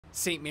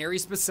St.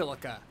 Mary's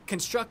Basilica.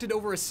 Constructed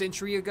over a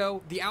century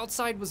ago, the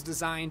outside was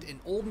designed in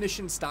Old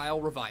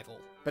Mission-style revival.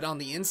 But on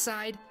the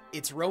inside,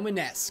 it's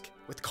Romanesque,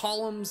 with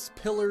columns,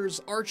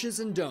 pillars, arches,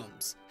 and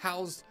domes,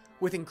 housed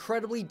with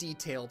incredibly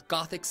detailed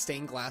Gothic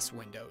stained glass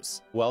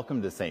windows.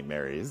 Welcome to St.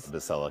 Mary's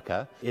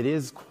Basilica. It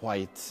is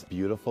quite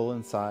beautiful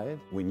inside.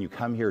 When you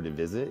come here to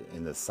visit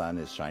and the sun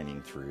is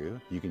shining through,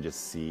 you can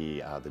just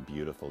see the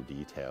beautiful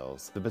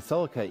details. The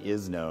Basilica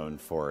is known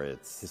for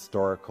its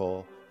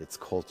historical, its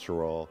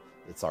cultural,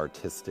 its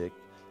artistic,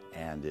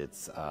 and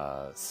its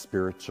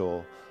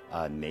spiritual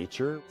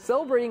nature.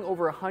 Celebrating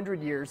over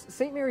 100 years,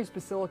 St. Mary's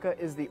Basilica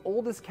is the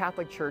oldest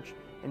Catholic church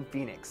in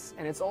Phoenix,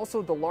 and it's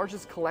also the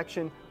largest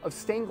collection of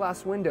stained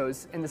glass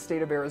windows in the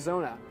state of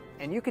Arizona.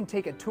 And you can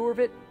take a tour of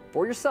it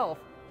for yourself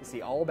to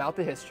see all about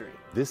the history.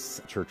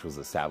 This church was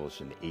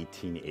established in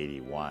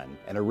 1881,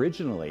 and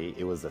originally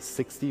it was a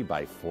 60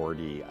 by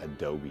 40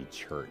 adobe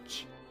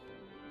church.